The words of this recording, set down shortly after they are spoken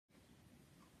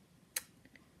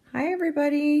Hi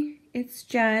everybody, it's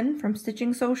Jen from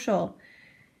Stitching Social,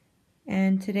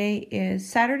 and today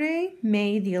is Saturday,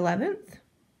 May the 11th,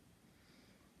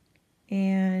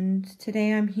 and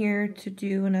today I'm here to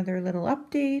do another little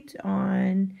update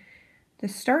on the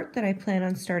start that I plan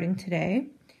on starting today.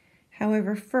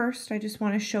 However, first I just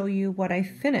want to show you what I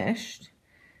finished.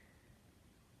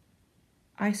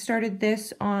 I started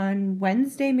this on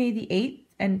Wednesday, May the 8th,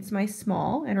 and it's my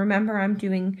small, and remember I'm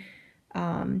doing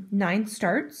 9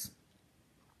 starts.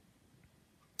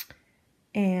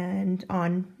 And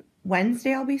on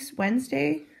Wednesday I'll be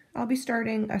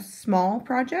starting a small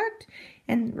project,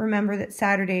 and remember that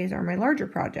Saturdays are my larger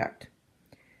project.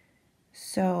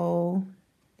 So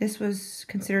this was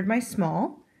considered my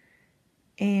small,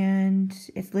 and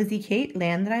it's Lizzie Kate,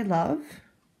 Land That I Love,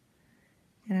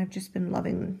 and I've just been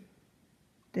loving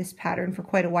this pattern for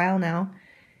quite a while now.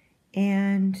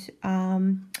 And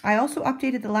I also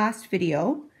updated the last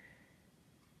video.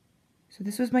 So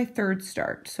this was my third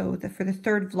start. So for the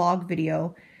third vlog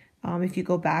video, if you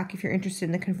go back, if you're interested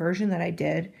in the conversion that I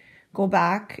did, go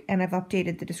back and I've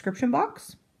updated the description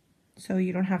box. So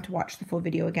you don't have to watch the full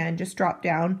video again. Just drop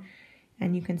down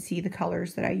and you can see the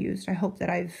colors that I used. I hope that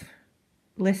I've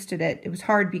listed it. It was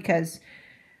hard because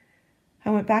I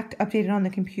went back to update it on the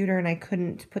computer and I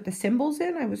couldn't put the symbols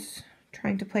in. I was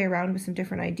trying to play around with some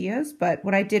different ideas, but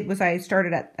what I did was I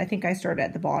think I started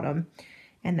at the bottom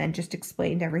and then just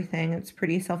explained everything. It's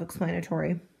pretty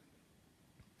self-explanatory.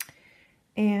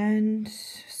 And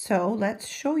so let's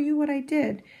show you what I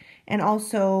did. And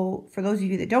also, for those of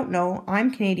you that don't know, I'm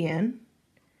Canadian.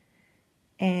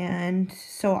 And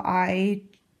so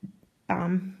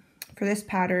for this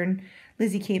pattern,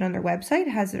 Lizzie Kate on their website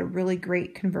has a really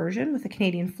great conversion with a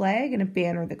Canadian flag and a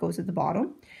banner that goes at the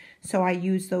bottom. So I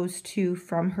use those two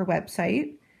from her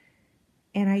website,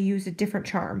 and I use a different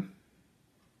charm.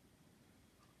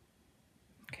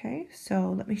 Okay,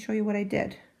 so let me show you what I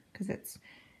did, because it's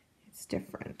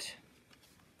different.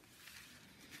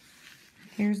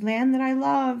 Here's Land That I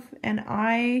Love, and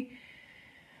I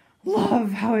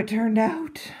love how it turned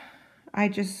out. I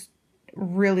just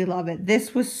really love it.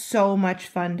 This was so much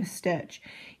fun to stitch.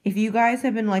 If you guys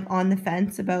have been like on the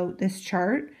fence about this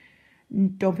chart,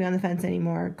 don't be on the fence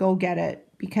anymore. Go get it,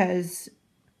 because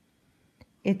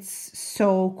it's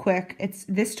so quick.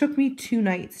 This took me 2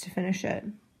 nights to finish it.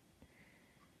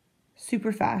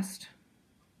 Super fast.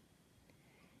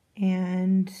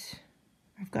 And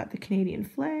I've got the Canadian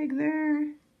flag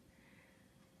there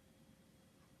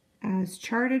as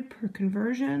charted per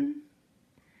conversion.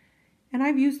 And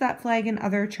I've used that flag in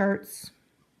other charts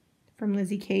from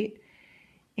Lizzie Kate.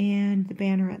 And the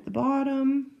banner at the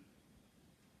bottom.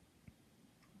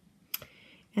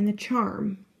 And the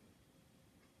charm.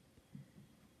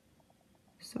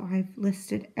 So I've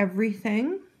listed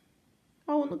everything.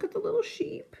 Oh, and look at the little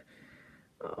sheep.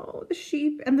 Oh, the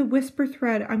sheep and the whisper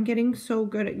thread. I'm getting so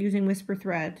good at using whisper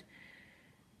thread.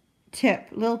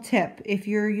 Little tip, if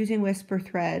you're using whisper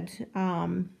thread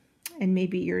and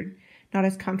maybe you're not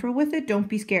as comfortable with it, don't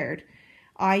be scared.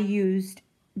 I used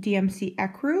DMC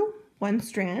Ecru, 1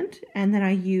 strand, and then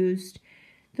I used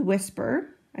the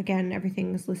whisper. Again,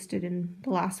 everything is listed in the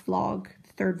last vlog,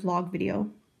 the third vlog video.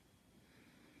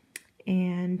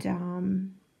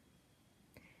 And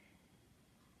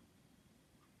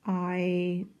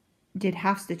I did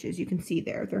half stitches. You can see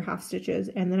there, they're half stitches.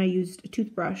 And then I used a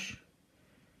toothbrush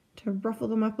to ruffle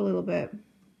them up a little bit.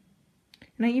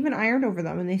 And I even ironed over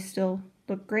them and they still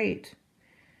look great.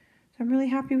 So I'm really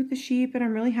happy with the sheep, and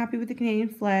I'm really happy with the Canadian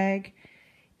flag.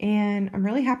 And I'm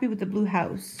really happy with the blue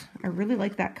house. I really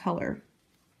like that color.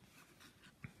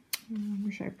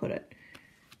 Where should I put it?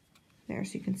 There,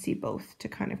 so you can see both to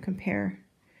kind of compare.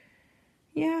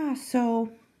 Yeah,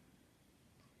 so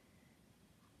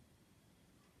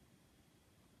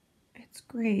it's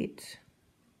great.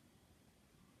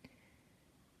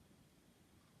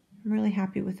 I'm really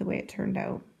happy with the way it turned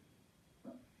out.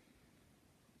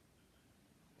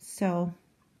 So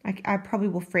I probably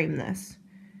will frame this,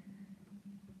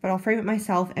 but I'll frame it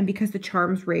myself. And because the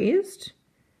charm's raised,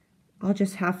 I'll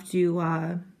just have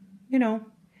to, you know,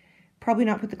 probably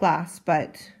not put the glass,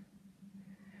 but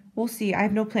we'll see. I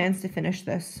have no plans to finish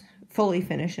this, fully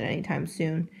finish it anytime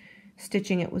soon.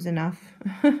 Stitching it was enough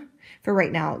for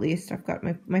right now, at least. I've got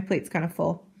my plate's kind of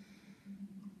full.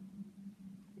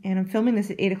 And I'm filming this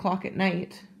at 8 o'clock at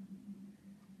night.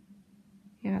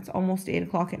 Yeah, it's almost 8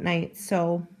 o'clock at night.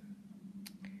 So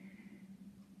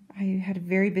I had a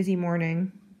very busy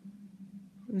morning.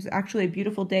 It was actually a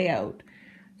beautiful day out.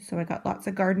 So I got lots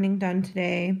of gardening done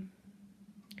today.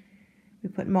 We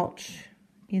put mulch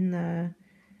in the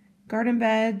garden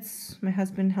beds. My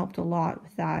husband helped a lot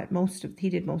with that. He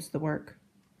did most of the work.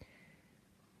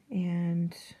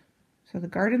 And so the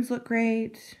gardens look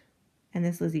great. And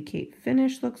this Lizzie Kate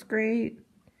finish looks great.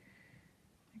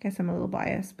 I guess I'm a little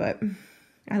biased, but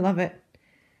I love it.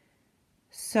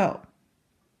 So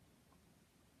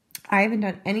I haven't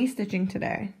done any stitching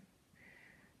today.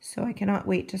 So I cannot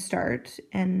wait to start,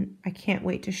 and I can't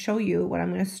wait to show you what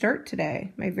I'm going to start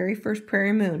today, my very first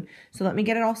Prairie Moon. So let me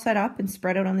get it all set up and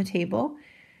spread out on the table,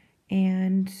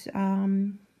 and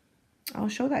I'll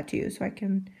show that to you so I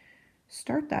can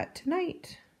start that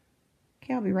tonight.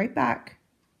 Okay, I'll be right back.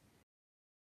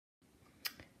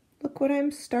 Look what I'm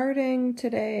starting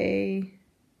today.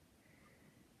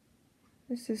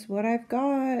 This is what I've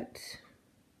got.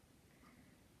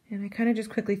 And I kind of just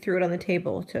quickly threw it on the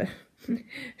table to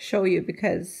show you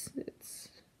because it's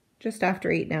just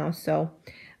after 8 now, so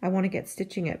I want to get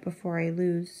stitching it before I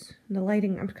lose the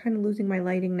lighting. I'm kind of losing my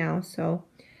lighting now, so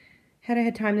had I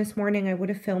had time this morning, I would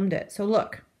have filmed it. So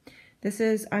look, this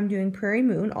is, I'm doing Prairie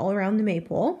Moon all around the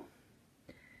maple,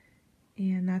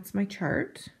 and that's my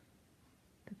chart,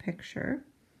 the picture,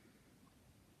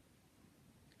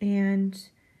 and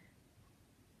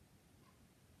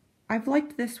I've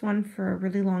liked this one for a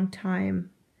really long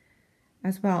time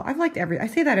as well. I've liked I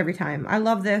say that every time. I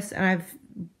love this, and I've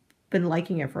been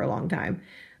liking it for a long time.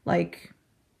 Like,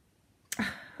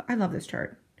 I love this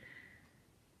chart.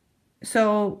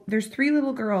 So there's 3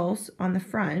 little girls on the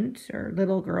front, or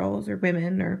little girls, or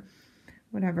women, or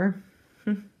whatever.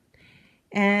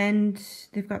 And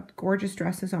they've got gorgeous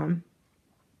dresses on.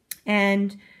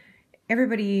 And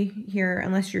everybody here,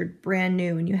 unless you're brand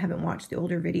new and you haven't watched the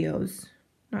older videos,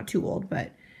 not too old,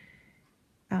 but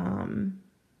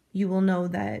you will know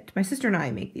that my sister and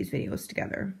I make these videos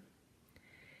together.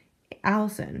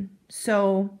 Allison.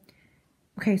 So,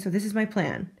 okay, so this is my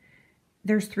plan.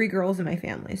 There's 3 girls in my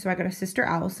family. So I got a sister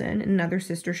Allison and another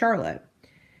sister Charlotte.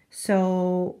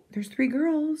 So there's 3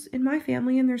 girls in my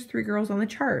family, and there's 3 girls on the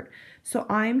chart. So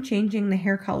I'm changing the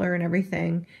hair color and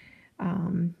everything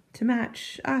to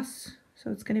match us. So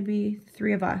it's going to be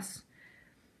 3 of us.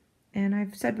 And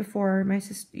I've said before, my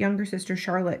younger sister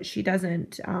Charlotte, she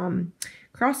doesn't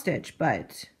cross stitch,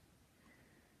 but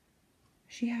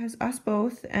she has us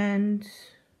both, and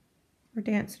we're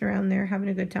dancing around there having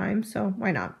a good time, so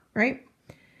why not, right?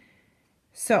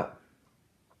 So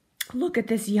look at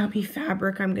this yummy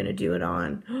fabric I'm going to do it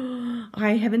on.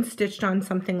 I haven't stitched on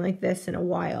something like this in a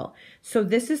while. So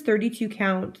this is 32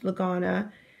 count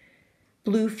Lugana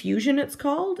Blue Fusion, it's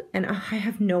called, and I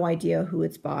have no idea who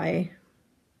it's by,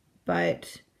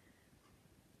 but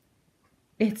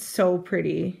it's so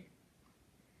pretty.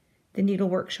 The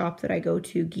needlework shop that I go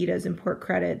to, Gita's in Port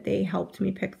Credit, they helped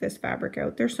me pick this fabric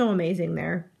out. They're so amazing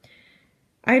there.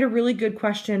 I had a really good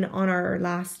question on our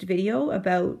last video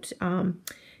about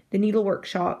the needlework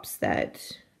shops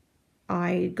that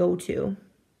I go to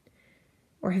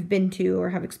or have been to or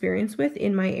have experience with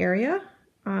in my area.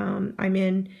 I'm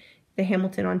in the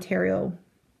Hamilton, Ontario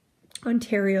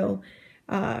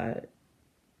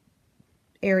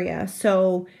area.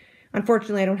 So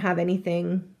unfortunately, I don't have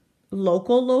anything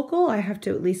local. I have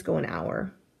to at least go an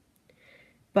hour.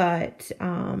 But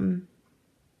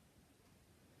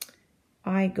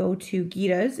I go to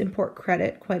Gita's in Port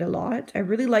Credit quite a lot. I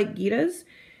really like Gita's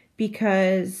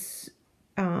because,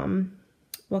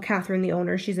 well, Catherine, the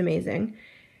owner, she's amazing.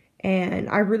 And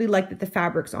I really like that the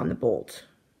fabric's on the bolt.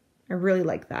 I really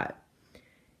like that.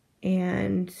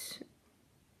 And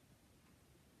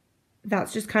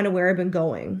that's just kind of where I've been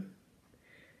going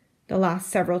the last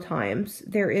several times.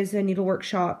 There is a needlework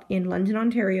shop in London,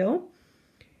 Ontario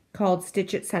called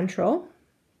Stitch Central.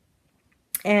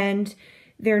 And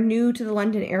they're new to the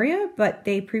London area, but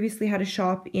they previously had a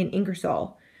shop in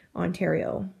Ingersoll,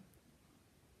 Ontario.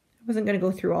 I wasn't going to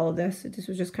go through all of this. This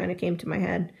was just kind of came to my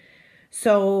head.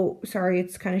 So, sorry,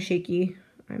 it's kind of shaky.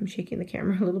 I'm shaking the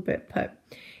camera a little bit, but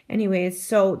anyways,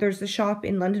 so there's a shop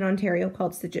in London, Ontario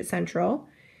called Stitch Central,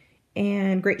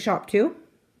 and great shop too.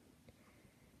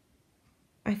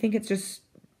 I think it's just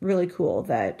really cool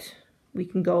that we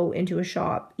can go into a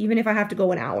shop, even if I have to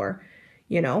go an hour,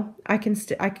 you know, I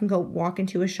can go walk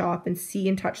into a shop and see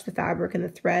and touch the fabric and the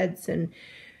threads and,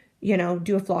 you know,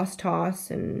 do a floss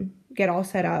toss and get all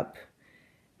set up.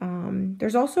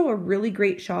 There's also a really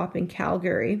great shop in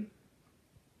Calgary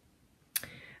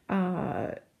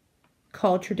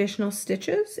called Traditional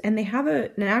Stitches, and they have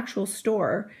an actual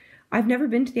store. I've never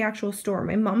been to the actual store.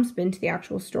 My mom's been to the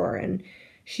actual store, and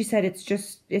she said it's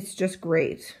just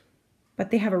great.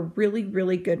 But they have a really,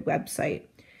 really good website.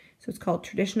 So it's called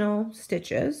Traditional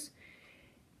Stitches.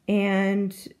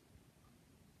 And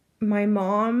my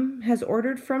mom has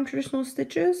ordered from Traditional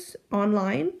Stitches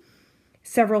online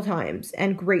several times,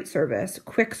 and great service,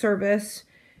 quick service,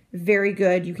 very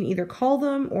good. You can either call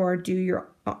them or do your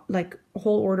like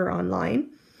whole order online.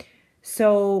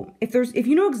 So if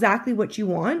you know exactly what you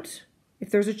want, if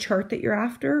there's a chart that you're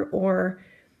after or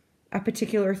a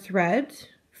particular thread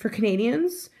for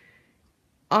Canadians,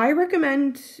 I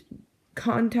recommend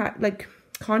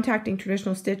contacting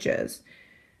Traditional Stitches.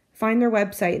 Find their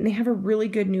website, and they have a really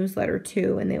good newsletter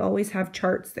too, and they always have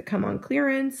charts that come on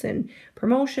clearance and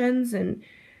promotions. And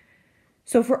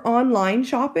so for online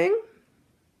shopping,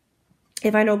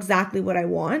 if I know exactly what I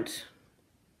want,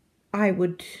 I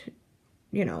would,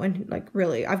 you know, and like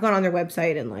really, I've gone on their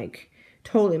website and like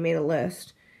totally made a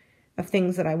list of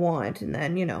things that I want, and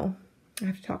then, you know, I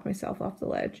have to talk myself off the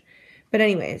ledge. But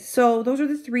anyways, so those are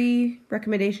the 3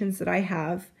 recommendations that I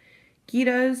have.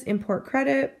 Gita's Import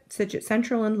Credit, Stitch It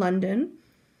Central in London,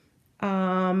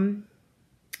 and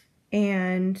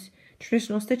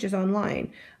Traditional Stitches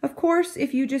online. Of course,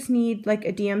 if you just need like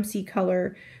a DMC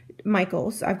color,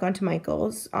 Michael's, I've gone to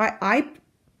Michael's. I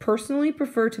personally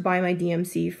prefer to buy my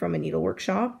DMC from a needlework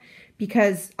shop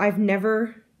because I've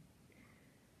never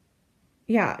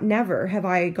have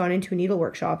I gone into a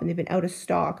needlework shop and they've been out of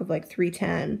stock of like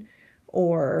 310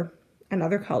 or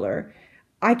another color.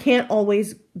 I can't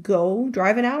always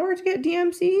drive an hour to get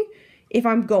DMC. If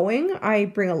I'm going, I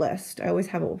bring a list. I always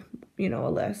have a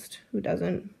list. Who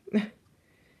doesn't?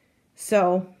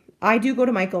 So I do go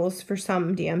to Michael's for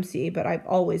some DMC, but I've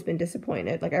always been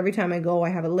disappointed. Like every time I go, I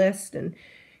have a list, and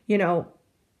you know,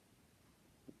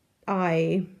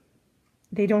 they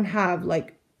don't have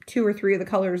like 2 or 3 of the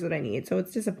colors that I need. So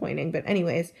it's disappointing. But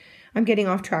anyways, I'm getting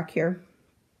off track here.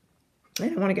 I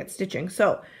don't want to get stitching.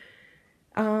 So,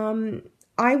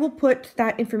 I will put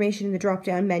that information in the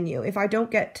drop-down menu. If I don't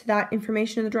get to that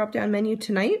information in the drop-down menu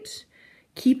tonight,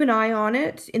 keep an eye on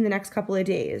it in the next couple of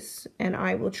days, and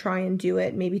I will try and do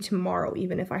it maybe tomorrow,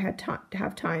 even if I had to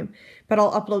have time. But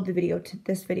I'll upload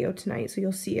this video tonight, so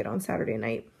you'll see it on Saturday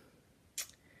night,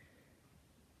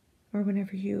 or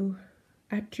whenever you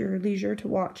at your leisure to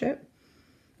watch it.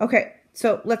 Okay,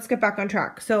 so let's get back on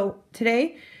track. So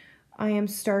today I am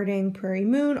starting Prairie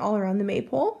Moon all around the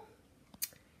maypole.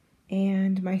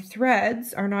 And my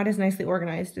threads are not as nicely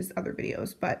organized as other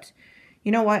videos, but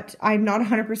you know what? I'm not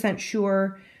 100%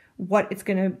 sure what it's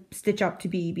going to stitch up to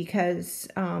be, because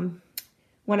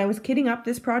when I was kitting up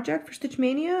this project for Stitch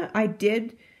Maynia, I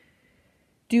did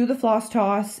do the floss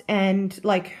toss and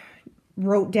like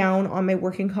wrote down on my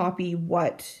working copy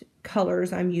what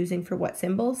colors I'm using for what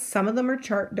symbols. Some of them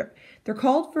are they're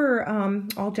called for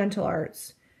All Gentle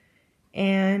Arts,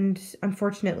 and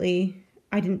unfortunately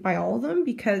I didn't buy all of them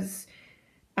because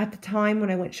at the time when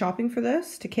I went shopping for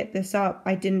this to kit this up,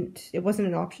 it wasn't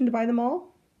an option to buy them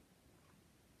all.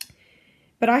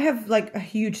 But I have like a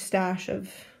huge stash of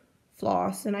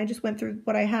floss, and I just went through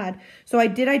what I had. So I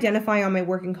did identify on my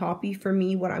working copy for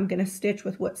me what I'm going to stitch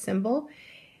with what symbol,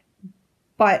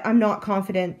 but I'm not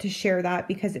confident to share that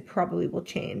because it probably will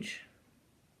change.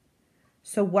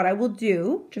 So what I will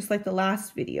do, just like the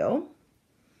last video,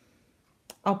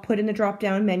 I'll put in the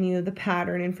drop-down menu the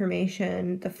pattern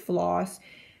information, the floss,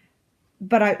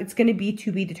 but it's going to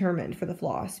be determined for the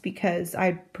floss because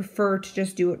I prefer to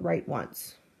just do it right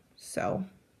once. So,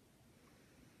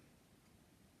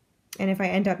 and if I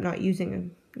end up not using,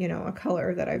 you know, a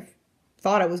color that I've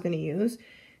thought I was going to use,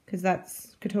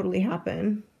 because could totally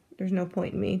happen, there's no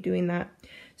point in me doing that.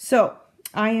 So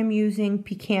I am using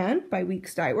Pecan by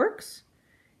Weeks Dye Works,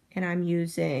 and I'm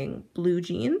using Blue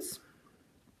Jeans.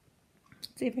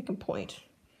 See if I can point.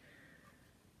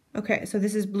 Okay, so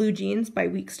this is Blue Jeans by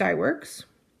Weeks Dye Works,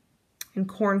 and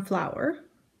Cornflower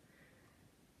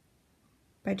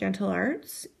by Gentle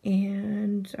Arts,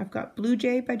 and I've got Blue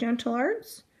Jay by Gentle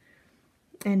Arts,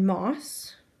 and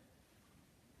Moss,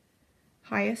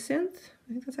 Hyacinth,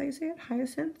 I think that's how you say it,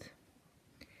 Hyacinth,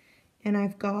 and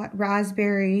I've got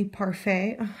Raspberry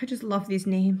Parfait. Oh, I just love these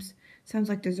names. Sounds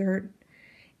like dessert.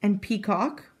 And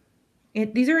Peacock.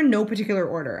 These are in no particular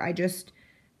order. I just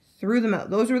threw them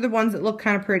out. Those were the ones that look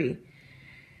kind of pretty.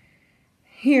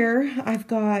 Here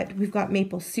we've got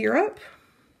maple syrup.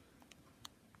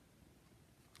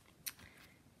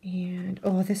 And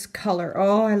oh, this color.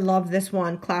 Oh, I love this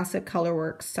one. Classic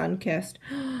Colorworks Sunkissed.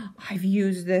 I've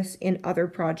used this in other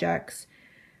projects.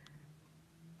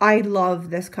 I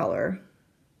love this color.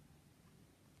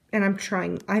 And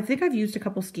I think I've used a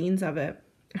couple skeins of it.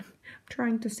 I'm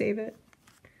trying to save it.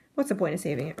 What's the point of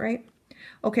saving it, right?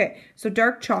 Okay, so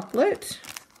dark chocolate.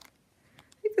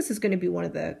 I think this is going to be one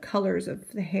of the colors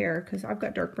of the hair because I've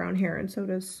got dark brown hair and so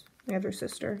does my other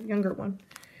sister, younger one.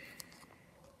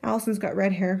 Allison's got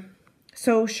red hair.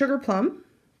 So Sugar Plum,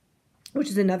 which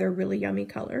is another really yummy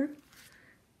color.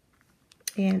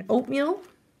 And Oatmeal.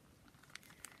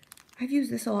 I've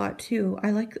used this a lot too. I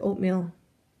like Oatmeal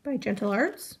by Gentle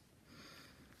Arts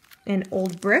and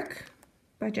Old Brick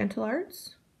by Gentle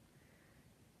Arts.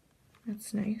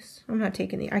 That's nice. I'm not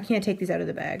taking I can't take these out of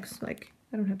the bags. Like,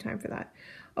 I don't have time for that.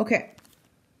 Okay.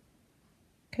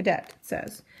 Cadet, it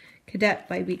says. Cadet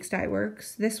by Weeks Dye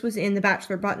Works. This was in the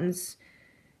Bachelor Buttons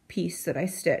piece that I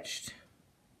stitched.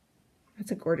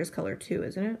 That's a gorgeous color too,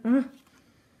 isn't it?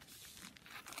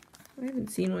 I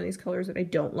haven't seen one of these colors that I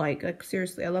don't like. Like,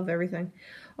 seriously, I love everything.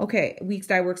 Okay, Weeks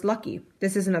Dye Works Lucky.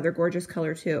 This is another gorgeous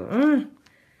color too.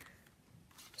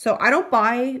 So I don't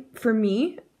buy, for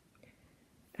me,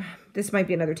 this might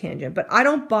be another tangent, but I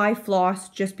don't buy floss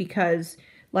just because,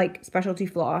 like specialty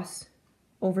floss,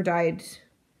 over-dyed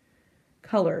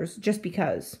colors, just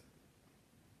because.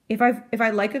 If I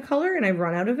like a color and I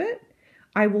run out of it,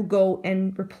 I will go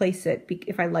and replace it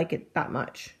if I like it that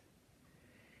much.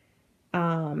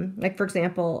 Like, for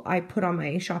example, I put on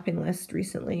my shopping list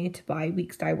recently to buy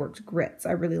Weeks Dye Works Grits.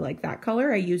 I really like that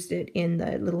color. I used it in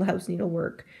the Little House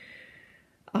Needlework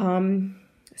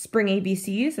Spring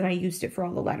ABCs, and I used it for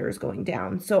all the letters going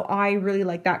down. So I really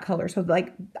like that color. So,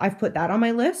 like, I've put that on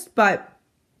my list, but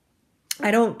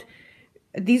I don't,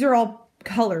 these are all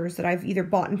colors that I've either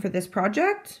bought for this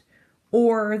project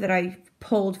or that I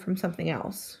pulled from something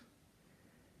else.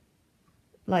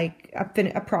 Like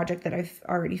a project that I've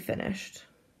already finished.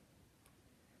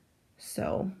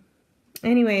 So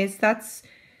anyways, that's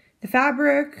the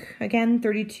fabric. Again,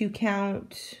 32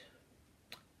 count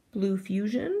Blue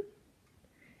Fusion.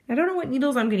 I don't know what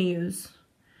needles I'm going to use.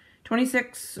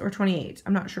 26 or 28.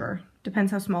 I'm not sure.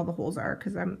 Depends how small the holes are,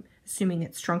 because I'm assuming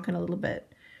it's shrunken a little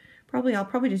bit. I'll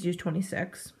probably just use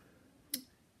 26.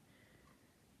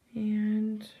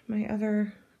 And my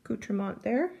other accoutrement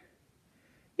there.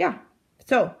 Yeah.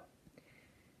 So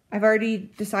I've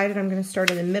already decided I'm going to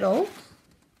start in the middle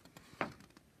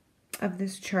of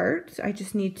this chart. I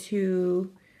just need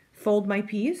to fold my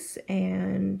piece,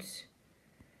 and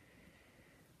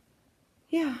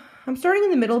yeah, I'm starting in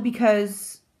the middle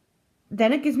because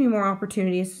then it gives me more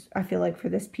opportunities, I feel like, for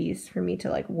this piece, for me to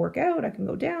like work out. I can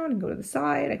go down and go to the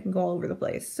side. I can go all over the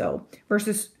place. So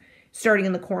versus starting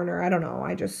in the corner, I don't know.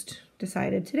 I just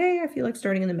decided today I feel like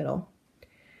starting in the middle.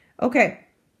 Okay.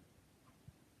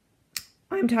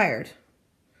 I'm tired.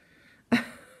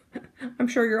 I'm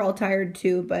sure you're all tired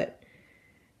too, but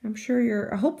I'm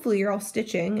sure hopefully you're all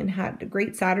stitching and had a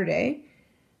great Saturday.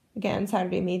 Again,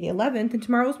 Saturday, May the 11th, and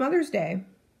tomorrow's Mother's Day.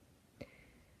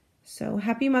 So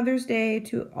happy Mother's Day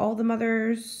to all the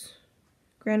mothers,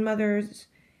 grandmothers,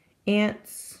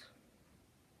 aunts.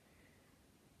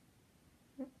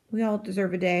 We all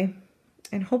deserve a day.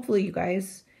 And hopefully you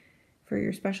guys, for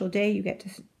your special day, you get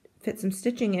to fit some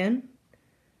stitching in.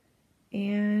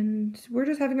 And we're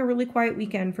just having a really quiet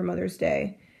weekend for Mother's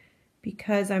Day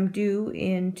because I'm due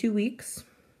in 2 weeks.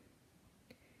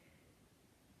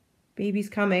 Baby's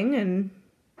coming and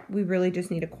we really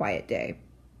just need a quiet day.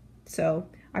 So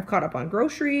I've caught up on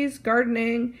groceries,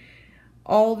 gardening,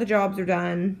 all the jobs are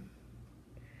done.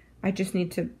 I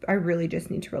really just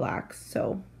need to relax.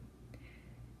 So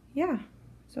yeah,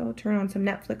 so I'll turn on some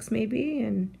Netflix maybe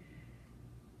and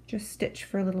just stitch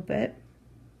for a little bit.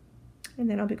 And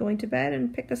then I'll be going to bed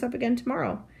and pick this up again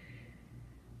tomorrow.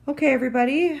 Okay,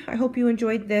 everybody, I hope you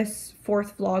enjoyed this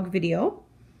 4th vlog video.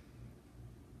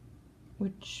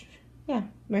 Which, yeah,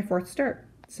 my 4th start.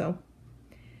 So,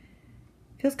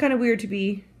 feels kind of weird to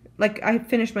be, like, I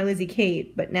finished my Lizzie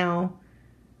Kate, but now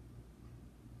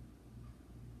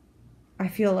I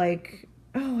feel like,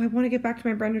 oh, I want to get back to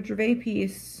my Brenda Gervais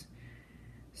piece.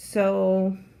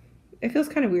 So it feels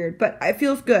kind of weird, but it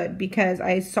feels good because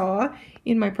I saw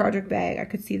in my project bag, I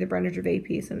could see the Brenda Gervais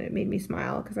piece and it made me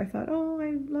smile because I thought, oh,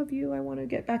 I love you. I want to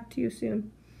get back to you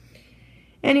soon.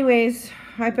 Anyways,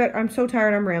 I'm so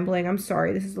tired I'm rambling. I'm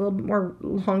sorry. This is a little bit more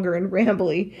longer and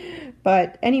rambly.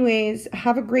 But anyways,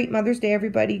 have a great Mother's Day,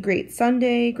 everybody. Great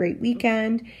Sunday, great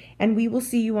weekend. And we will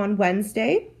see you on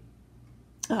Wednesday.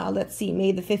 Let's see,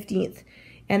 May the 15th.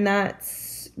 And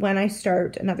that's when I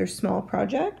start another small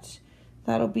project.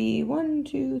 That'll be 1,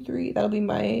 2, 3. That'll be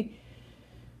my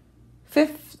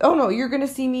 5th. Oh, no, you're going to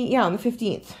see me, yeah, on the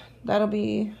 15th. That'll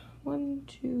be 1,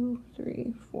 2,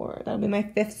 3, 4. That'll be my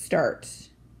 5th start.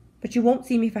 But you won't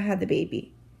see me if I had the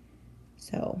baby.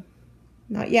 So,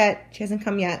 not yet. She hasn't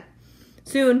come yet.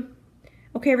 Soon.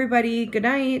 Okay, everybody. Good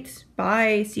night.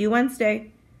 Bye. See you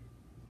Wednesday.